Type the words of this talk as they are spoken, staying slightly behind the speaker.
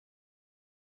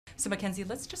So Mackenzie,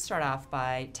 let's just start off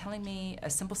by telling me a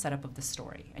simple setup of the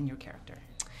story and your character.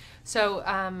 So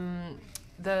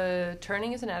The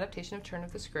Turning is an adaptation of Turn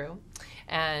of the Screw,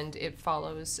 and it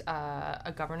follows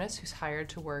a governess who's hired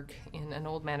to work in an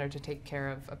old manor to take care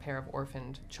of a pair of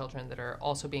orphaned children that are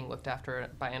also being looked after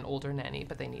by an older nanny,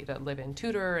 but they need a live-in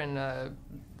tutor and a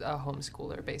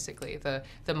homeschooler, basically. The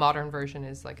modern version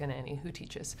is like a nanny who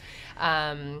teaches.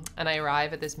 And I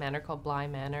arrive at this manor called Bly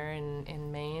Manor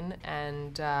in Maine,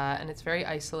 and it's very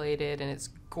isolated and it's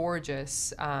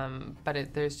gorgeous,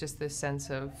 but there's just this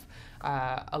sense of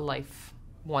a life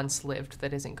once lived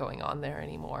that isn't going on there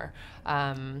anymore.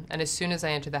 And as soon as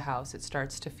I enter the house, it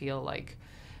starts to feel like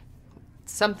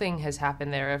something has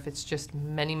happened there. If it's just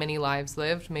many, many lives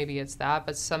lived, maybe it's that,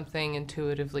 but something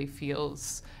intuitively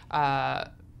feels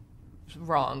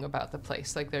wrong about the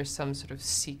place. Like there's some sort of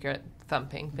secret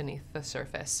thumping beneath the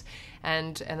surface.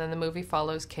 And then the movie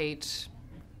follows Kate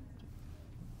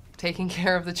taking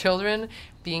care of the children,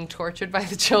 being tortured by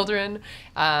the children,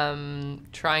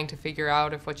 trying to figure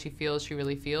out if what she feels she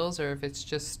really feels, or if it's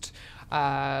just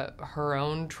her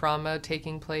own trauma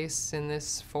taking place in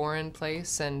this foreign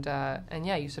place. And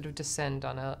yeah, you sort of descend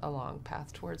on a long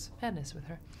path towards madness with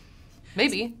her.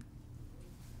 Maybe.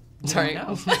 Sorry.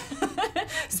 No.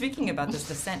 Speaking about this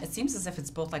descent, it seems as if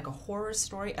it's both like a horror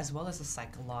story as well as a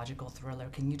psychological thriller.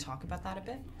 Can you talk about that a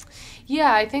bit?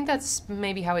 Yeah, I think that's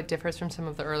maybe how it differs from some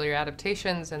of the earlier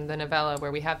adaptations and the novella,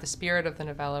 where we have the spirit of the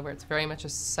novella, where it's very much a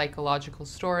psychological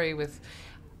story with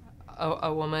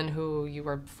a woman who you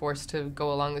are forced to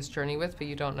go along this journey with, but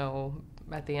you don't know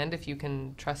at the end if you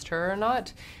can trust her or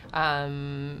not.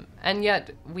 And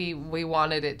yet we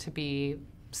wanted it to be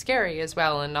scary as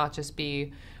well, and not just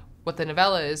be what the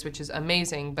novella is, which is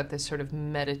amazing, but this sort of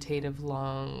meditative,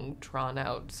 long,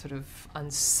 drawn-out, sort of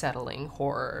unsettling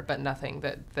horror, but nothing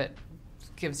that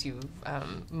gives you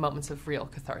moments of real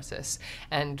catharsis.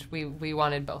 And we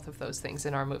wanted both of those things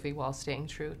in our movie while staying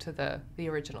true to the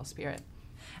original spirit.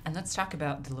 And let's talk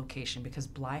about the location, because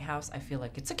Bly House, I feel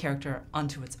like it's a character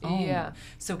unto its own. Yeah.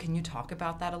 So can you talk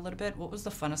about that a little bit? What was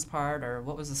the funnest part, or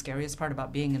what was the scariest part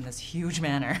about being in this huge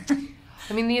manor?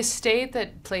 I mean, the estate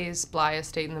that plays Bly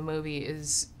Estate in the movie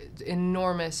is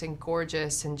enormous and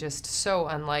gorgeous and just so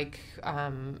unlike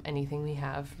anything we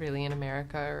have really in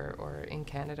America or in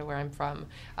Canada, where I'm from.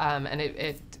 And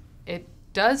it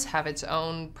does have its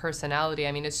own personality.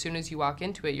 I mean, as soon as you walk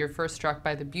into it, you're first struck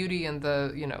by the beauty and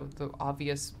the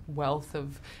obvious wealth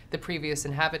of the previous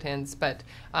inhabitants, but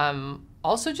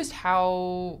also just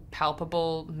how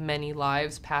palpable many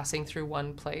lives passing through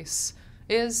one place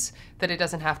is, that it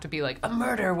doesn't have to be like a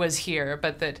murder was here,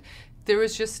 but that there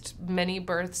was just many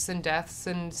births and deaths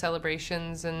and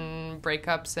celebrations and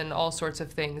breakups and all sorts of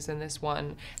things in this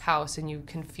one house, and you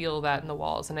can feel that in the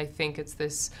walls. And I think it's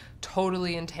this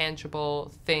totally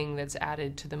intangible thing that's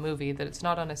added to the movie, that it's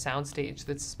not on a soundstage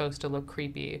that's supposed to look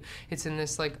creepy. It's in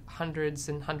this like hundreds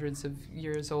and hundreds of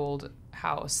years old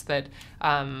house that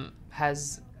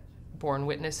has borne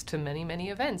witness to many,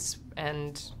 many events,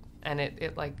 and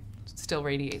it like still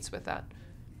radiates with that.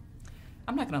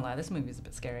 I'm not going to lie, this movie is a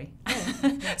bit scary.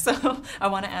 So I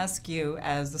want to ask you,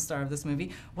 as the star of this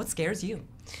movie, what scares you?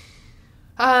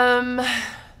 Many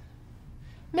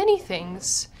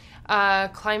things.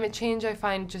 Climate change I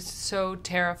find just so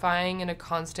terrifying in a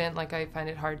constant, like I find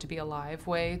it hard to be alive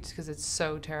way, because it's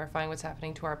so terrifying what's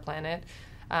happening to our planet.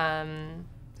 The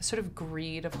sort of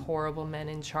greed of horrible men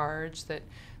in charge that,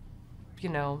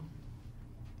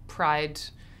 pride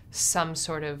some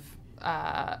sort of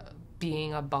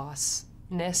being a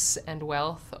bossness and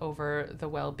wealth over the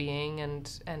well-being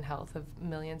and health of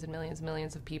millions and millions and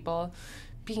millions of people.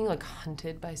 Being like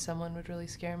hunted by someone would really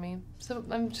scare me. So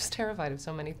I'm just terrified of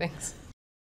so many things.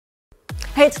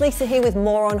 Hey, it's Lisa here with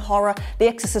more on horror. The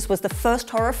Exorcist was the first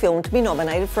horror film to be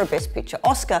nominated for a Best Picture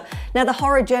Oscar. Now, the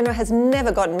horror genre has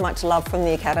never gotten much love from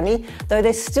the Academy, though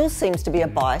there still seems to be a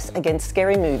bias against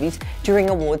scary movies during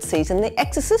awards season. The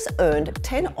Exorcist earned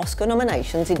 10 Oscar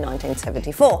nominations in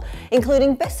 1974,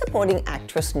 including Best Supporting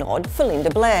Actress nod for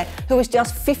Linda Blair, who was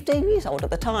just 15 years old at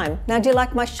the time. Now, do you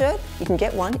like my shirt? You can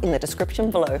get one in the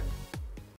description below.